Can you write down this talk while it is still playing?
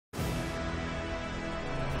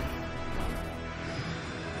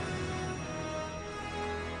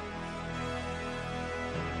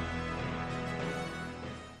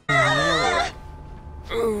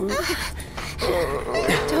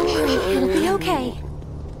Don't worry, it'll be okay.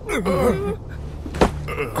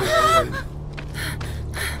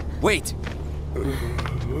 Wait!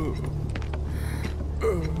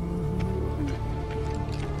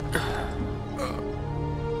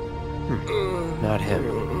 Not him.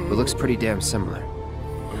 It looks pretty damn similar.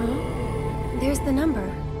 Huh? There's the number.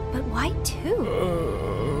 But why two?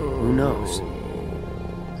 Who knows?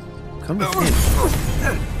 Come to think.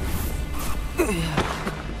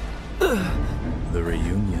 The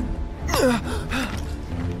reunion.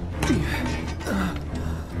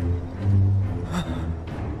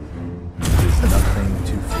 There's nothing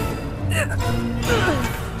to fear.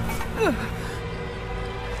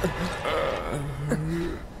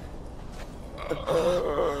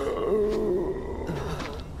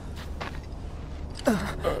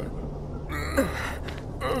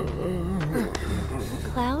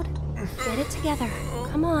 Cloud, get it together.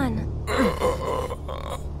 Come on.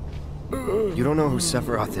 You don't know who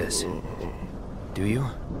Sephiroth is, do you?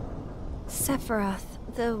 Sephiroth,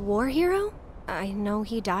 the war hero? I know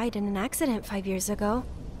he died in an accident 5 years ago.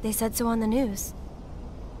 They said so on the news.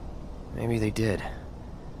 Maybe they did.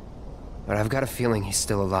 But I've got a feeling he's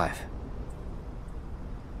still alive.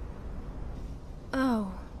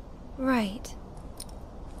 Oh, right.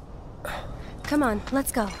 Come on,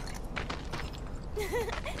 let's go.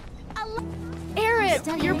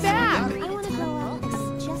 Aerith, you're back!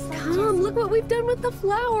 Come, look what we've done with the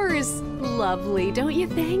flowers! Lovely, don't you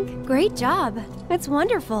think? Great job. It's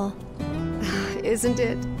wonderful. Isn't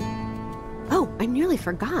it? Oh, I nearly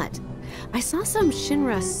forgot. I saw some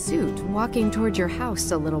Shinra suit walking toward your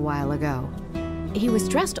house a little while ago. He was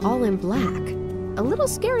dressed all in black. A little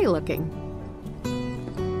scary looking.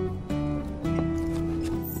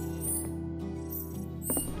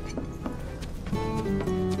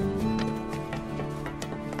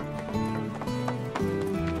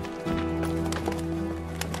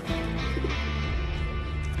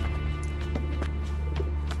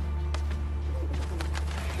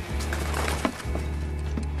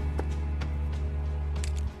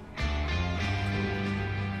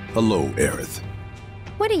 Hello, Aerith.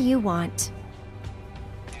 What do you want?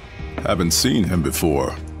 Haven't seen him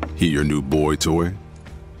before. He your new boy toy?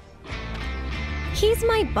 He's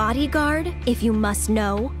my bodyguard, if you must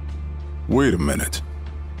know. Wait a minute.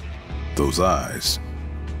 Those eyes.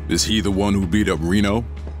 Is he the one who beat up Reno?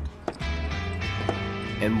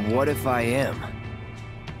 And what if I am?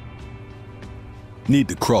 Need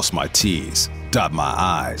to cross my T's, dot my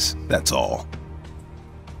I's, that's all.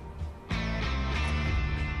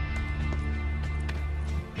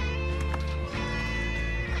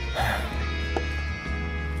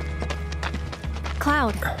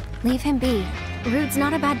 Cloud, leave him be. Rude's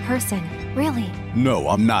not a bad person, really. No,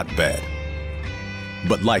 I'm not bad.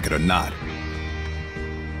 But like it or not,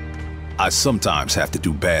 I sometimes have to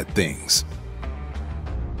do bad things.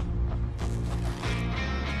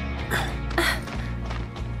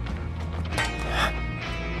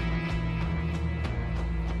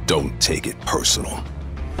 Don't take it personal.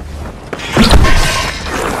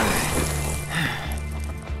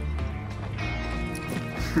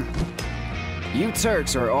 You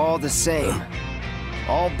Turks are all the same.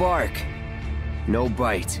 All bark, no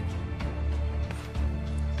bite.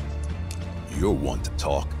 You're one to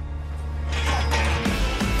talk.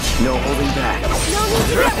 No holding back. No need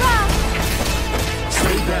to get rough!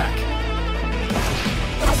 Stay back.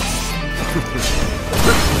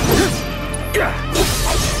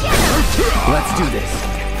 Let's do this.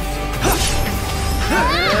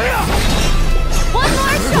 One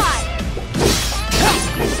more shot!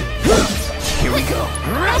 Here we go.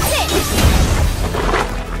 That's it!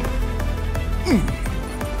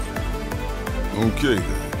 Okay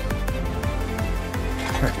then.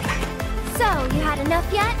 So, you had enough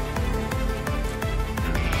yet?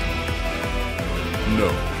 No,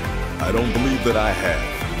 I don't believe that I have.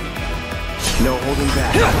 No holding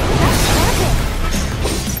back.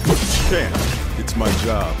 Can't. It's my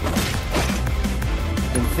job.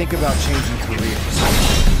 Then think about changing careers.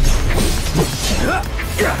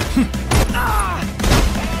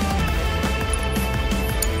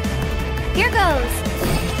 Here goes!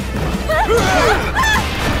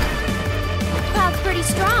 Cloud's pretty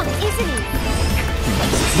strong, isn't he?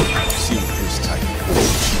 I've seen his type.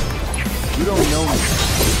 You don't know me.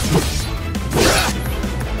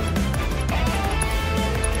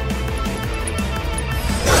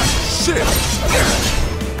 Shit!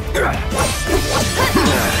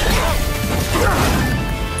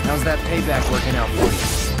 How's that payback working out for you?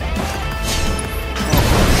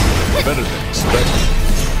 Better than expected.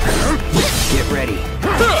 Get ready.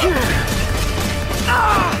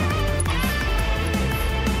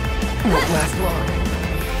 Won't last long.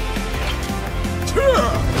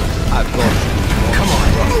 I've gone. Come on.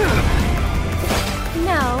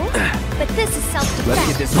 No, but this is self-defense. Let's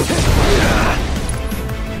get this.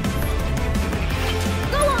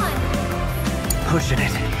 Go on! Pushing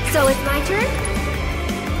it. So it's my turn?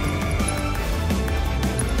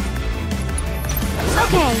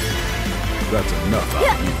 Okay, That's enough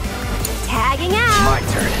out of you. tagging out! My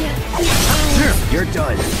turn. You're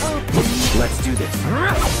done. Let's do this.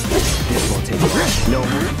 This won't take long. No.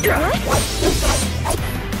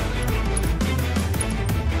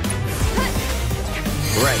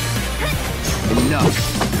 Right. Enough.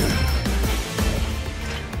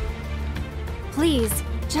 Please,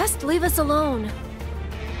 just leave us alone.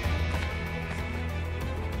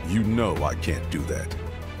 You know I can't do that.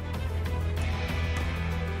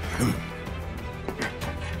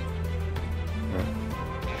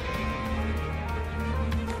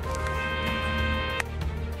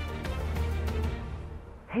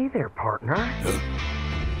 Hey there, partner.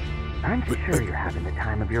 I'm sure you're having the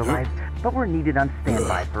time of your life, but we're needed on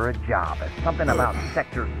standby for a job. It's something about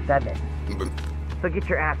Sector 7. So get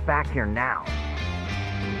your ass back here now.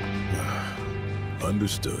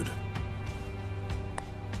 Understood.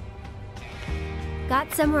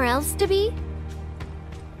 Got somewhere else to be?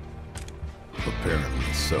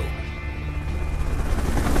 Apparently so.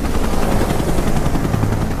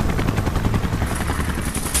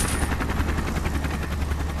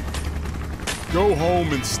 Go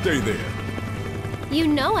home and stay there. You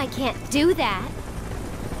know I can't do that.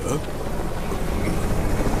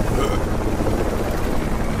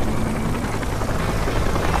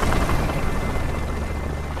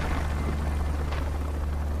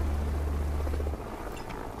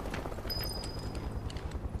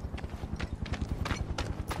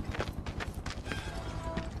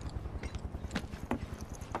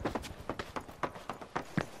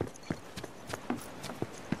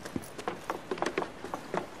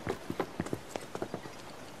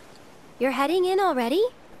 You're heading in already?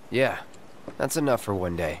 Yeah, that's enough for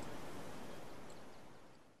one day.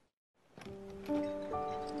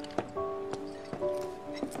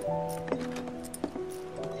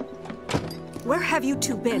 Where have you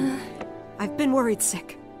two been? I've been worried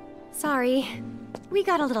sick. Sorry, we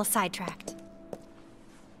got a little sidetracked.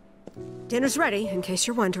 Dinner's ready, in case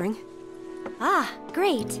you're wondering. Ah,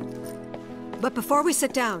 great. But before we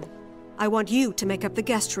sit down, I want you to make up the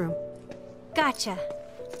guest room. Gotcha.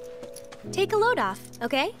 Take a load off,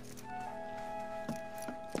 okay?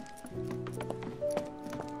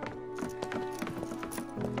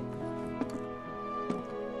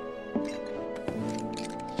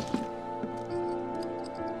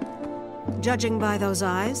 Judging by those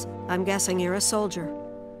eyes, I'm guessing you're a soldier.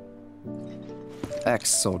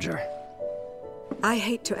 Ex-soldier. I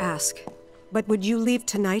hate to ask, but would you leave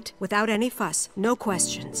tonight without any fuss, no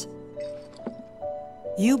questions?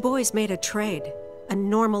 You boys made a trade, a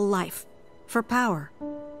normal life, for power.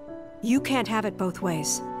 You can't have it both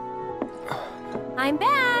ways. I'm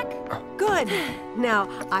back! Good! Now,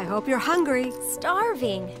 I hope you're hungry.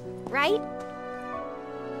 Starving, right?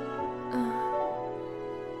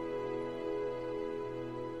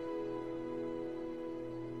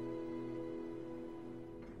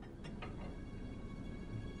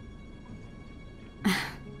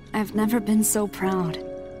 I've never been so proud.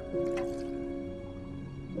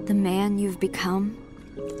 The man you've become.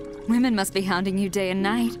 Women must be hounding you day and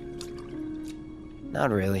night.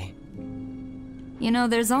 Not really. You know,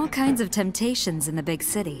 there's all kinds of temptations in the big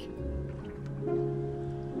city.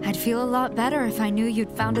 I'd feel a lot better if I knew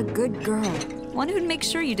you'd found a good girl. One who'd make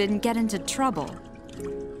sure you didn't get into trouble.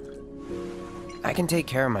 I can take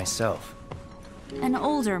care of myself. An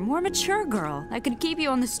older, more mature girl that could keep you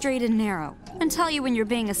on the straight and narrow and tell you when you're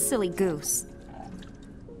being a silly goose.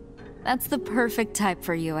 That's the perfect type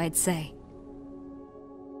for you, I'd say.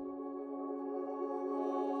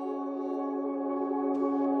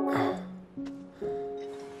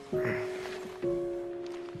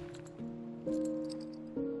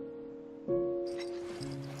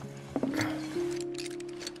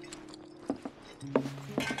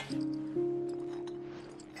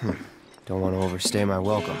 Don't want to overstay my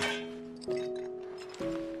welcome.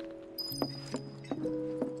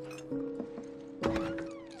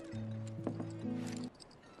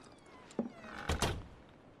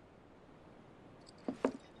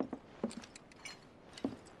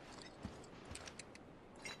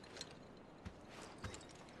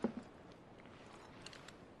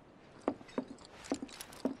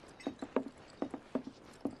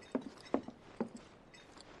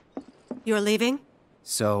 You're leaving?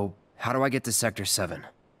 So, how do I get to Sector 7?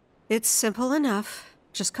 It's simple enough.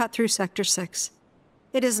 Just cut through Sector 6.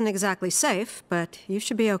 It isn't exactly safe, but you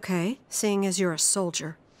should be okay, seeing as you're a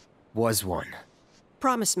soldier. Was one.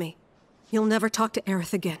 Promise me, you'll never talk to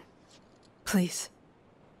Aerith again. Please.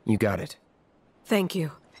 You got it. Thank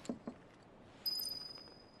you.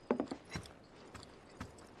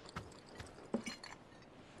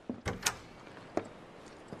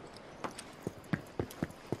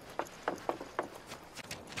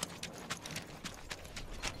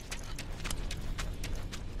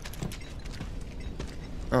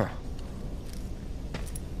 Oh.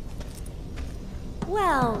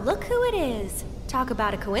 Well, look who it is. Talk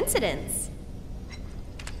about a coincidence.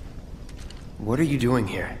 What are you doing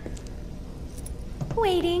here?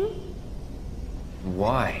 Waiting.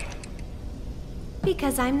 Why?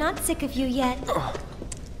 Because I'm not sick of you yet.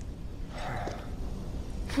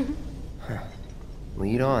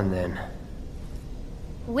 Lead on, then.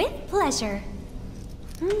 With pleasure.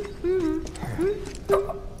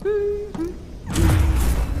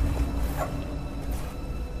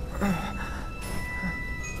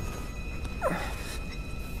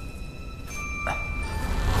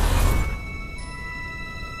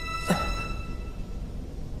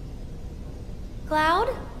 Cloud?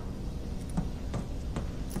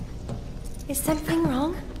 Is something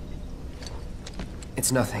wrong?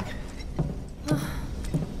 It's nothing.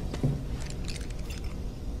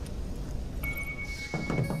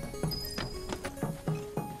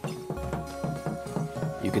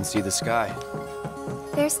 You can see the sky.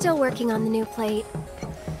 They're still working on the new plate.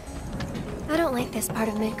 I don't like this part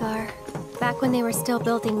of Midgar. Back when they were still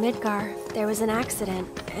building Midgar, there was an accident,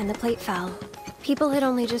 and the plate fell. People had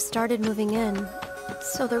only just started moving in,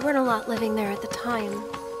 so there weren't a lot living there at the time,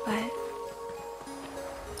 but...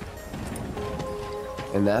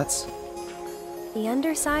 And that's? The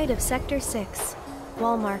underside of Sector 6,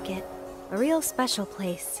 Wall Market. A real special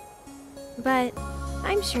place. But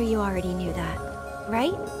I'm sure you already knew that,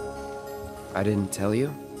 right? I didn't tell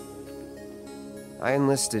you? I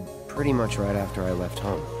enlisted pretty much right after I left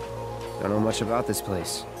home. Don't know much about this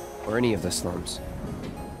place, or any of the slums.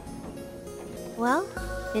 Well,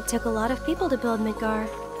 it took a lot of people to build Midgar,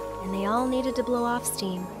 and they all needed to blow off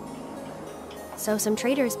steam. So some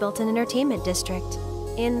traders built an entertainment district.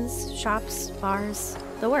 Inns, shops, bars,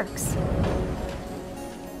 the works.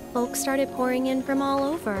 Folks started pouring in from all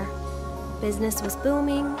over. Business was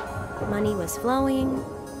booming, money was flowing,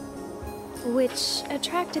 which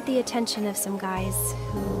attracted the attention of some guys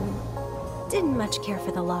who didn't much care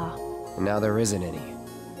for the law. And now there isn't any.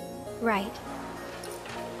 Right.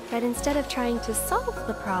 But instead of trying to solve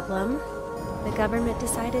the problem, the government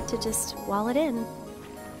decided to just wall it in.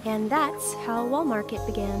 And that's how Wall Market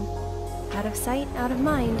began. Out of sight, out of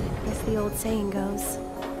mind, as the old saying goes.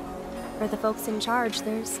 For the folks in charge,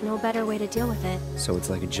 there's no better way to deal with it. So it's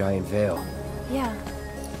like a giant veil. Yeah.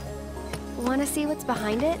 Want to see what's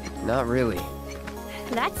behind it? Not really.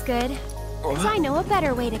 That's good. So I know a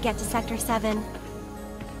better way to get to Sector 7.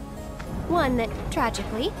 One that,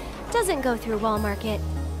 tragically, doesn't go through Wall Market.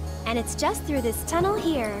 And it's just through this tunnel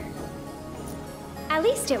here. At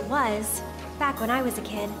least it was, back when I was a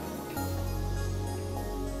kid.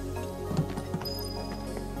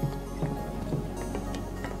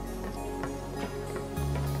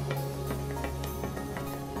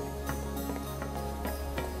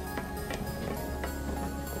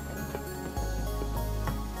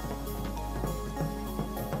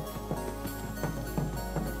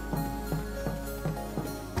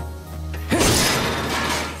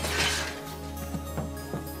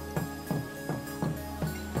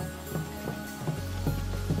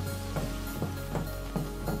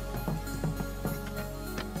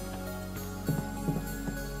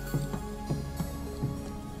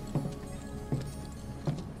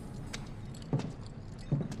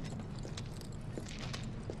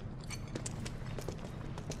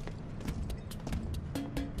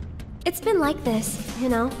 It's been like this, you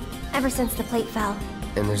know, ever since the plate fell.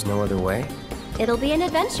 And there's no other way? It'll be an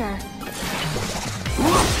adventure.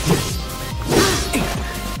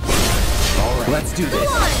 Alright, let's do this.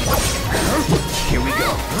 Here we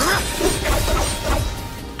go.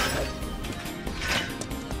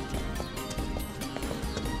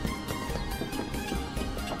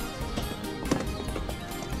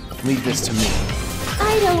 Leave this to me.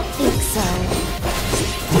 I don't think so.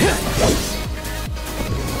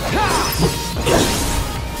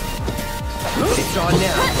 It's on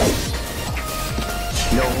now.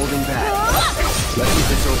 No holding back. Let's get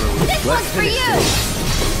this over with. This one's for you!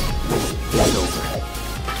 It's over.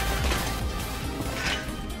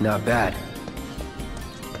 Not bad.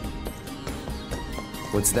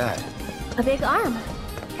 What's that? A big arm.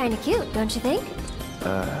 Kinda cute, don't you think?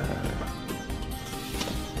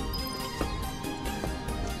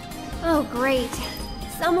 Oh, great.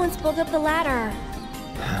 Someone's pulled up the ladder.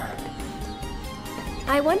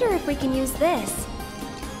 I wonder if we can use this.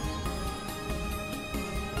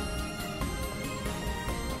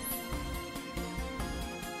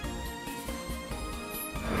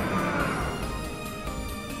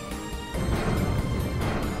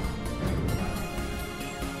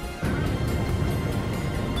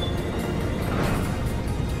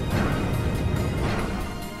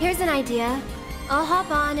 Here's an idea. I'll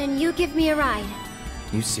hop on and you give me a ride.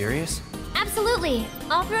 You serious? Absolutely.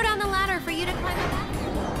 I'll throw down the ladder for you to climb up.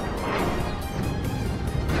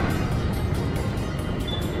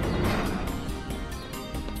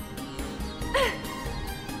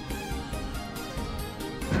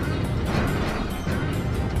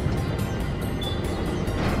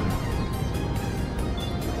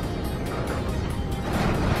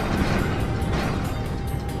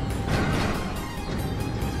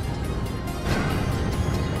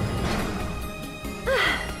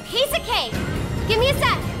 Piece of cake! Give me a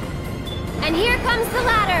sec! And here comes the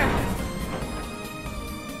ladder!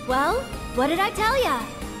 Well, what did I tell ya?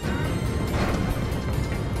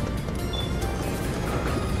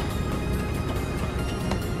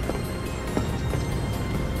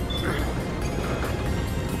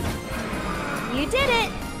 You did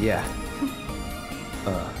it! Yeah.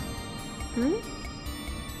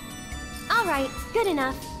 Alright, good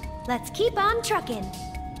enough. Let's keep on trucking.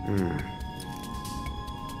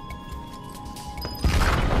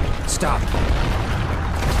 Stop!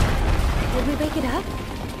 Did we wake it up?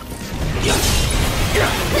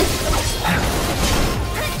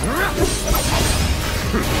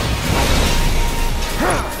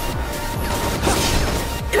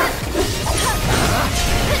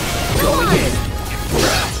 Going in!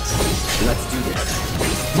 Let's do this.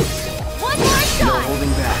 One more shot! No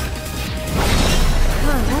holding back.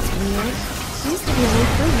 Oh, that's weird. Used to be way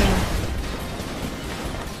through here.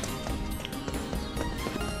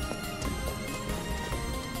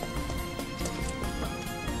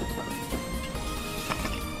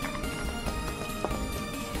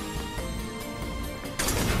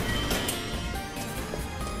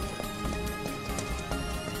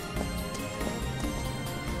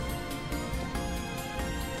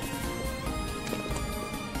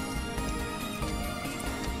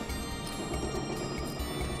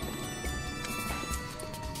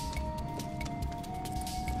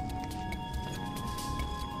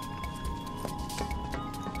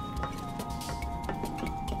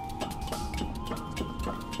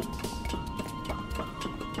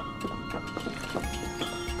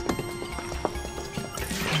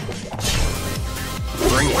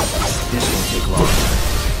 Bring it. This won't take long.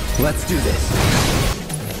 Let's do this.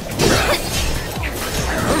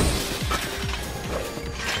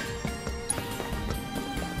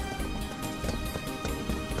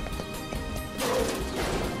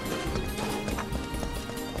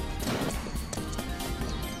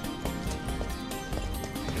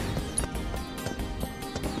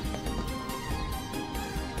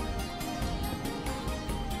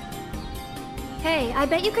 Hey, I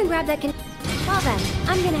bet you can grab that Well then,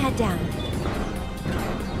 I'm gonna head down.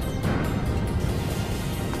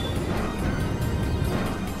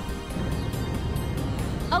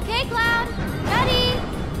 Okay, Cloud! Ready!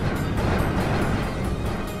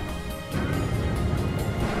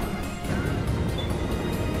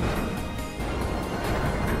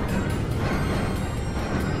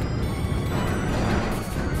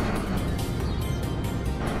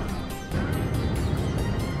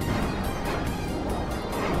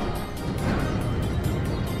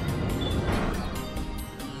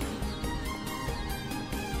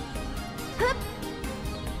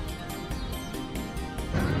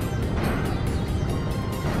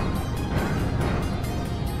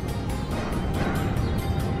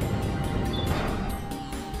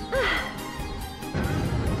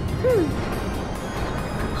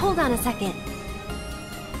 Hold on a second.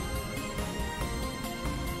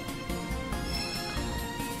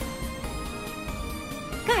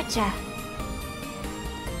 Gotcha.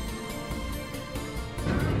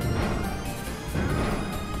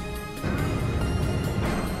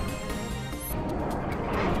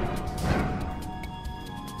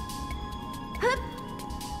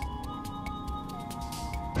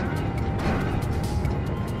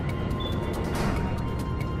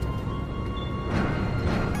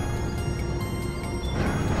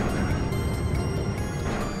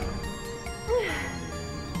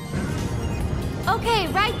 Okay,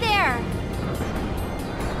 right there!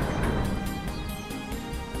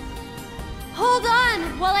 Hold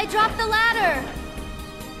on while I drop the ladder!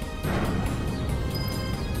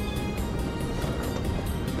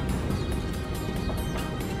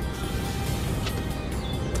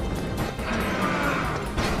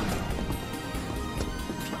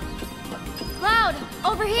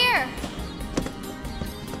 Over here!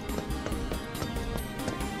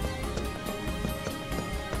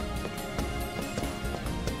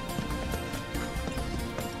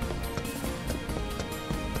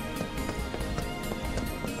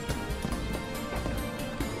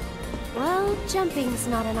 Well, jumping's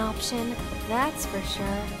not an option, that's for sure.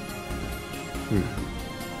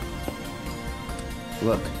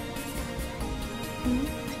 Look.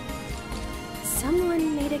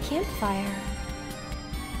 Someone made a campfire.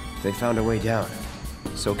 They found a way down.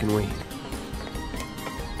 So can we.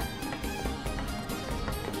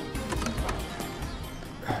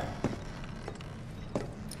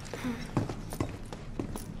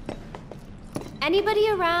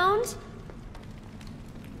 Anybody around?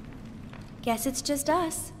 Guess it's just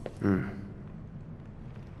us.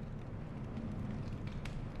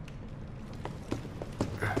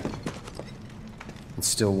 It's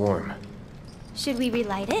still warm. Should we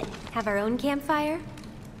relight it? Have our own campfire?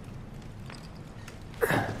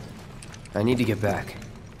 I need to get back.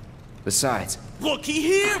 Besides, Looky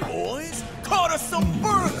here, boys! Caught us some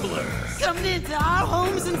burglars! Coming into our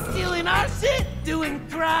homes and stealing our shit? Doing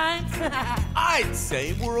crimes? I'd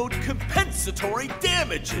say we're owed compensatory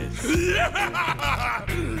damages!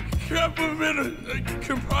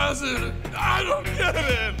 Composite. I don't get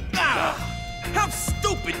it. How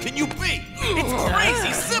stupid can you be? It's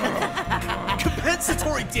crazy simple!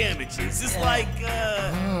 Compensatory damages is like,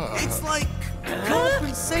 it's like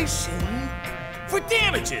compensation for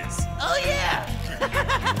damages! Oh yeah!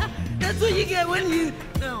 That's what you get when you...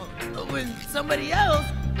 No, when somebody else...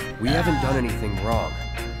 we haven't done anything wrong.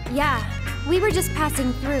 Yeah, we were just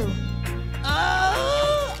passing through.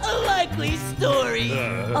 Oh, a likely story.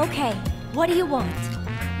 Okay, what do you want?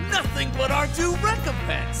 Nothing but our due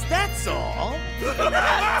recompense, that's all! Due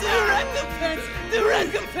recompense! Due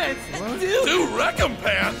recompense! Do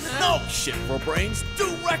recompense? No, shit for brains,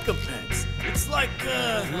 due recompense! It's like,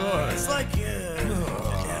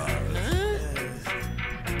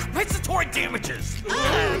 compensatory damages!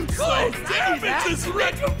 Of course! Damages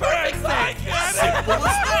recompense! I get it! Simple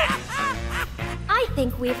as that! I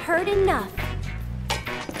think we've heard enough.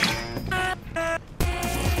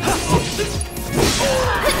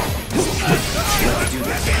 Let's do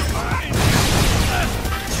this.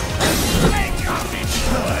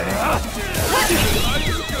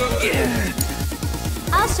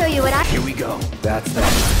 I'll show you what I... Here we go. That's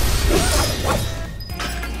that.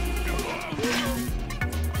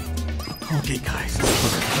 Okay, guys.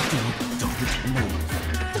 Don't move.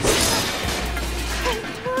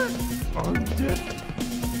 I'm dead.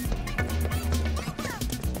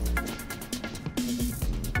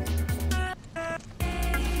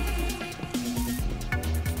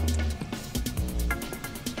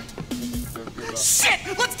 Shit!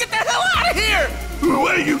 Let's get the hell out of here!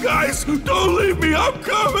 Wait, you guys! Don't leave me! I'm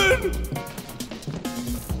coming!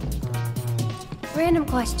 Random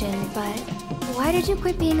question, but why did you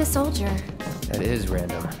quit being a soldier? That is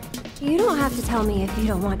random. You don't have to tell me if you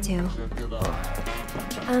don't want to.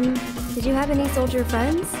 Did you have any soldier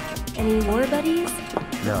friends? Any war buddies?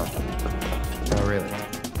 No. Not really.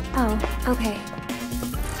 Oh, okay.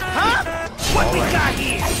 Huh? What we got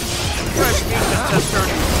here? Fresh meat detector.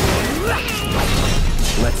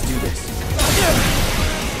 Let's do this.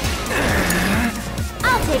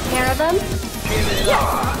 I'll take care of them.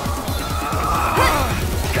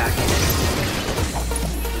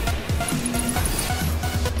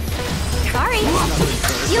 Sorry.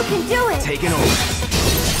 You can do it. Taking over.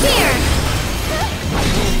 Here.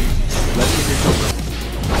 Let's get this over.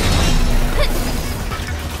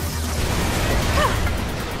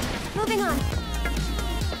 Moving on.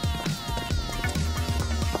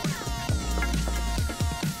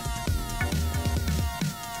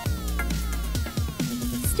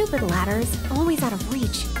 Stupid ladders, always out of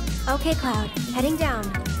reach. Okay, Cloud, heading down.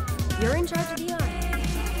 You're in charge of the army.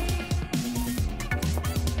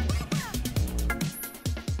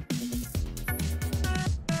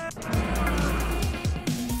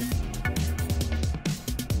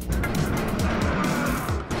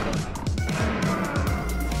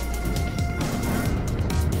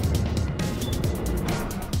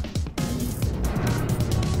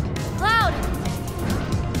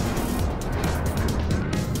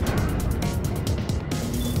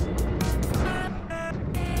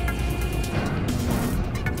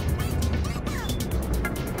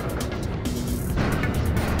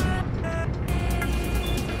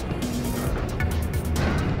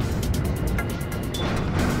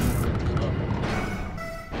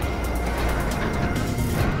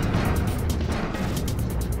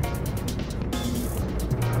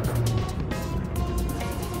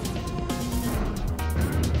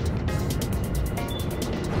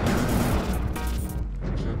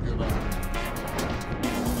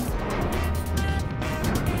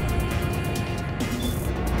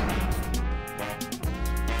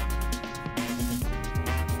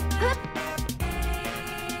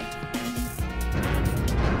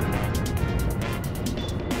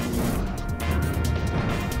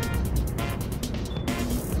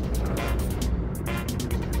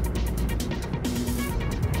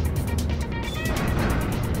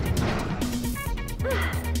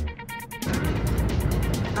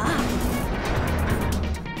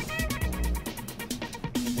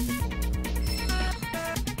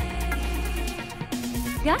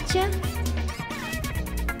 Gotcha.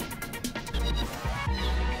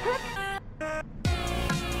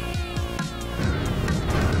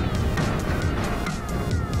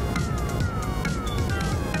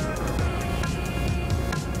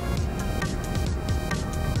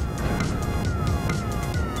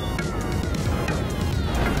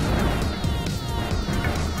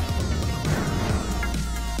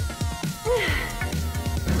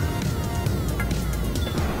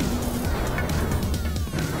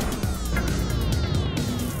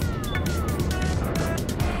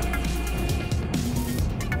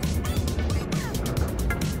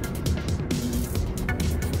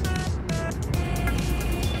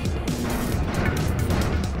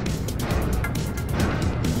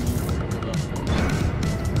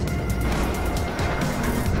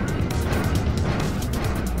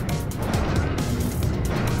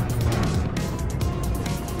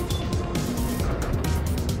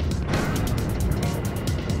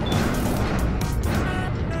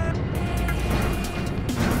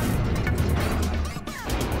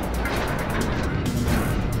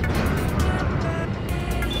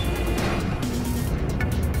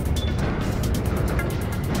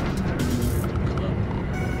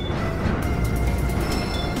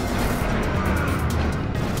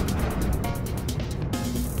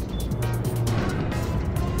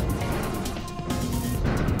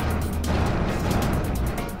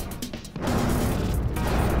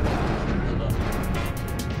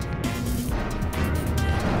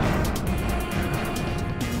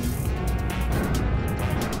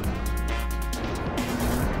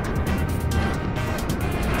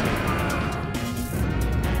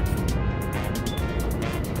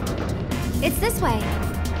 It's this way.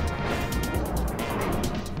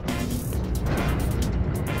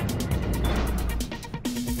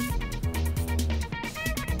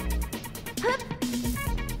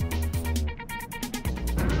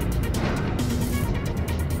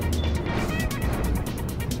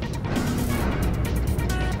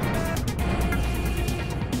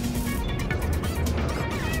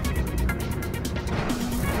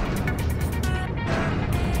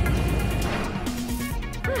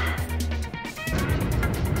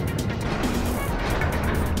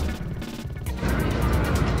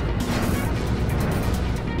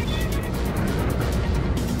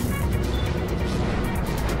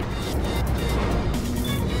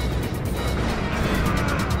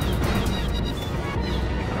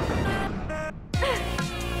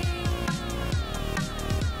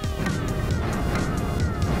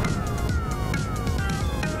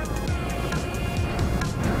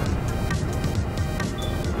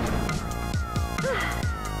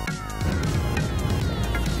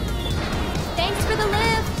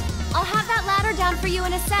 For you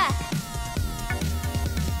in a sec.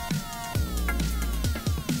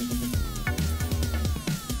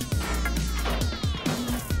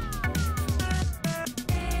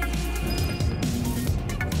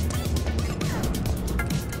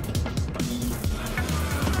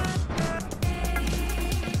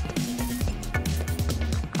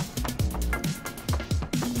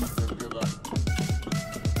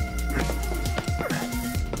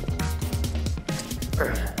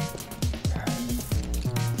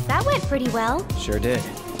 That went pretty well. Sure did.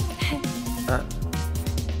 Huh?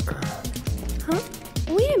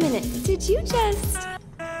 Wait a minute, did you just...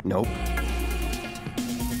 Nope.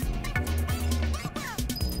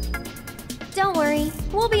 Don't worry,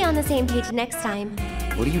 we'll be on the same page next time.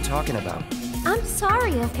 What are you talking about? I'm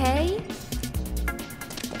sorry, okay?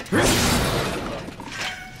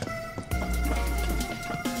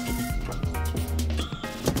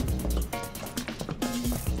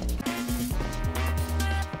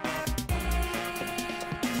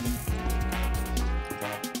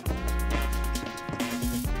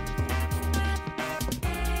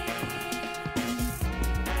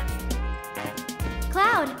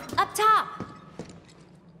 Cloud, up top!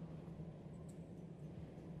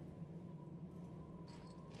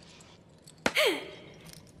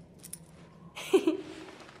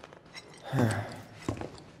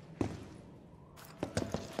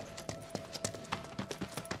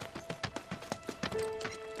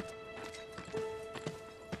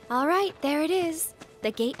 All right, there it is.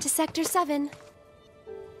 The gate to Sector 7.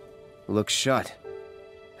 Looks shut.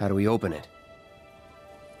 How do we open it?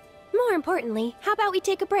 More importantly, how about we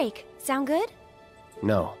take a break? Sound good?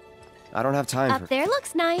 No. I don't have time for... Up there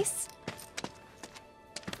looks nice.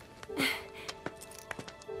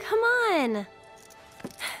 Come on.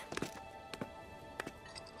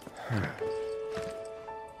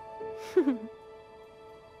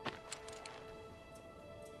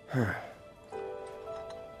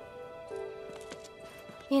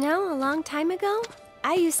 You know, a long time ago, I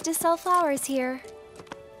I used to sell flowers here.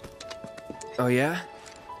 Oh yeah?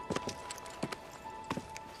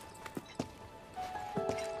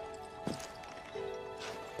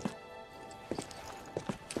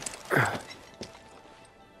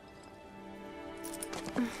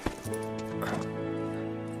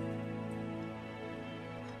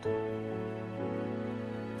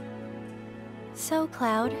 So,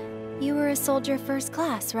 Cloud, you were a soldier first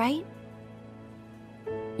class, right?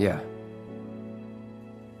 Yeah.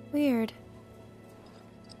 Weird.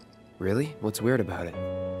 Really? What's weird about it?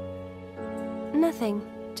 Nothing.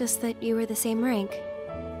 Just that you were the same rank.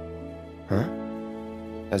 Huh?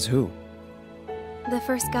 As who? The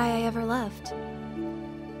first guy I ever loved.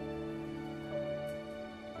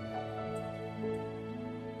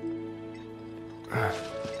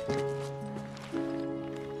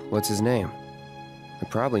 What's his name? I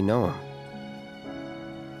probably know him.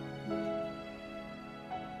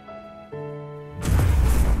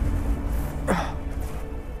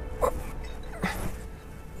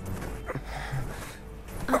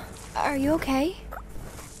 Are you okay?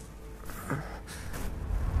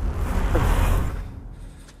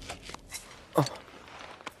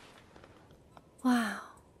 Wow.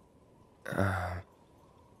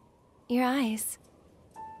 Your eyes.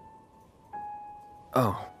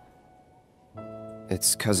 Oh.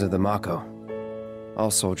 It's 'cause of the Mako.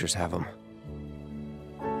 All soldiers have them.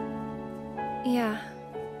 Yeah,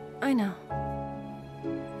 I know.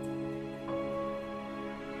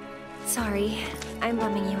 Sorry, I'm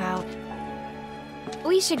bumming you out.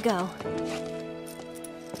 We should go.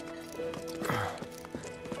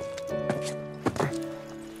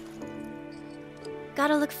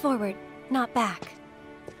 Gotta look forward, not back.